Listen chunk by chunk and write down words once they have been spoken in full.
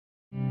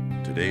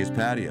Today's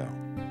Patio.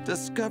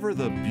 Discover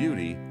the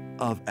beauty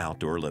of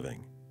outdoor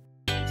living.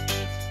 Hey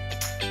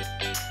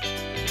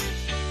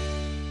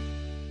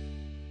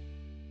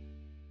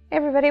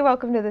everybody,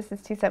 welcome to This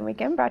is Tucson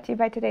Weekend, brought to you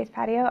by Today's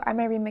Patio. I'm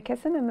Irene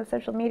Hannah. I'm the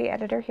social media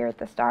editor here at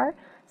The Star.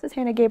 This is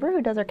Hannah Gaber,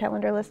 who does our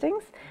calendar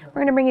listings. We're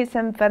going to bring you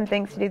some fun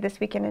things to do this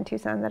weekend in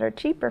Tucson that are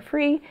cheap or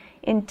free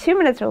in 2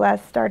 minutes or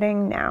less,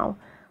 starting now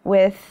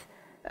with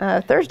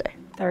Thursday.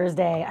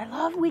 I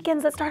love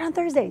weekends that start on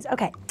Thursdays.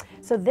 Okay,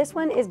 so this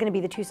one is going to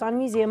be the Tucson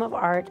Museum of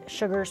Art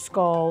Sugar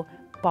Skull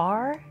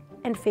Bar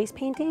and Face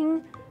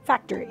Painting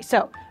Factory.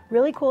 So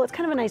really cool. It's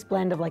kind of a nice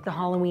blend of like the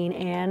Halloween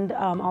and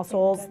All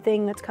Souls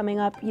thing that's coming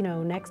up,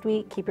 next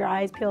week. Keep your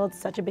eyes peeled. It's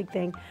such a big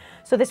thing.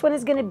 So this one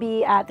is going to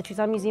be at the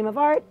Tucson Museum of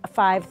Art,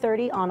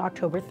 5:30 on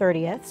October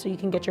 30th. So you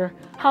can get your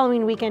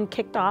Halloween weekend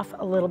kicked off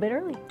a little bit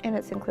early. And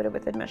it's included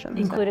with admission.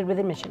 Included with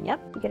admission, yep.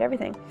 You get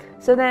everything.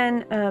 So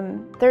then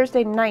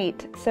Thursday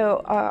night,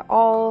 so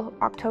all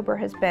October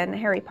has been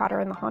Harry Potter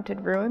and the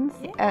Haunted Ruins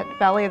at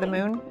Valley of the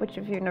Moon, which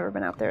if you've never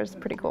been out there is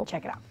pretty cool.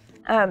 Check it out.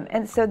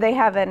 And so they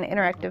have an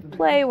interactive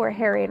play where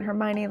Harry and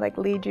Hermione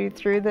lead you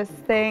through this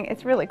thing.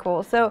 It's really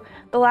cool. So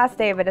the last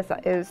day of it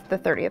is the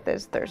 30th,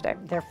 is Thursday.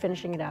 They're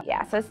finishing it up.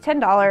 Yeah, so it's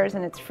 $10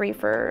 and it's free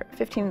for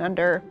 15 and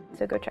under.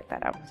 So go check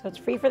that out. So it's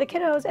free for the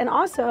kiddos. And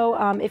also,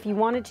 if you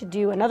wanted to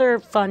do another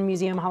fun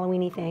museum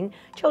Halloween-y thing,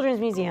 Children's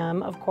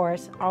Museum, of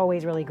course,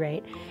 always really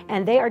great.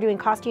 And they are doing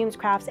costumes,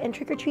 crafts, and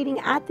trick-or-treating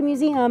at the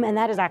museum, and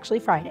that is actually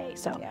Friday.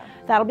 So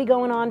that'll be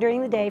going on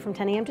during the day from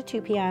 10 a.m. to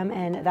 2 p.m.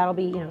 and that'll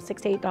be,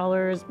 $6 to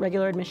 $8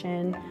 regular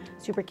admission,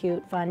 super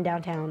cute, fun,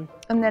 downtown.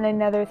 And then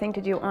another thing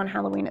to do on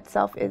Halloween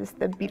itself is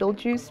the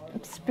Beetlejuice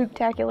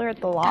Spooktacular at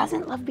the Loft.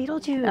 Doesn't love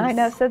Beetlejuice. I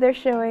know, so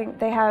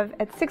they have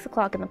at 6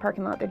 o'clock in the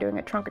parking lot, they're doing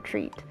a trunk or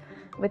treat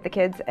with the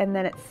kids, and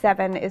then at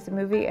 7 is a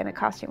movie and a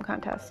costume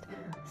contest.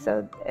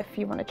 So if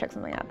you want to check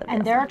something out.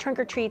 And there are trunk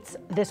or treats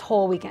this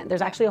whole weekend.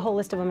 There's actually a whole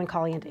list of them in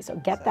Caliente, so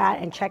get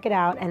that and check it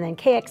out. And then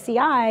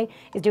KXCI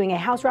is doing a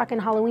House Rockin'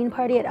 Halloween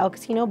party at El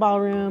Casino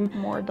Ballroom.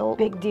 More adult.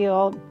 Big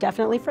deal,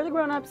 definitely for the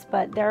grown-ups,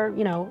 but they're,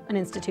 an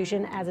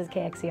institution, as is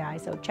KXCI,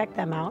 so check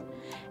them out.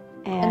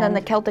 And then the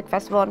Celtic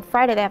Festival on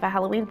Friday, they have a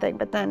Halloween thing,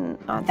 but then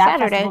on that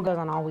Saturday. festival goes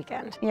on all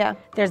weekend. Yeah.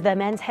 There's the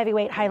Men's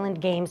Heavyweight Highland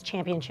Games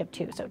Championship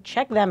too, so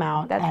check them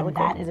out. That's really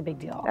cool. That is a big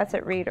deal. That's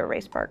at Reed or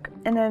Race Park.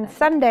 And then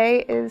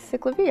Sunday is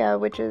Ciclavia,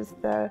 which is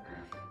the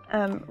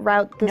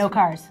route. No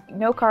cars.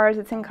 No cars,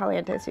 it's in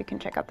Caliente, so you can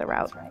check out the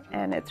route. That's right.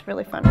 And it's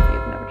really fun if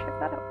you've never checked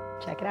that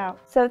out. Check it out.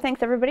 So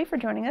thanks everybody for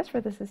joining us for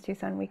This is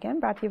Tucson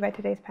Weekend, brought to you by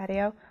Today's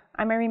Patio.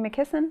 I'm Irene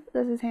Hannah.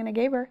 This is Hannah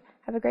Gaber.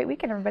 Have a great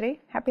weekend,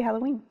 everybody. Happy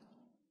Halloween.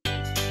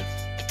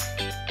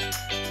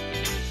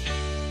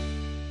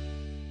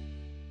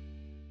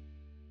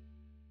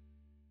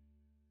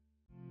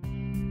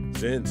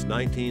 Since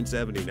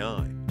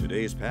 1979,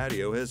 Today's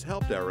Patio has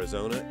helped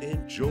Arizona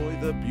enjoy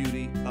the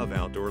beauty of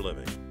outdoor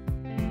living.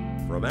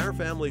 From our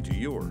family to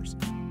yours,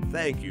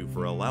 thank you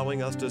for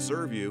allowing us to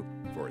serve you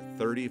for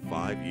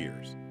 35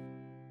 years.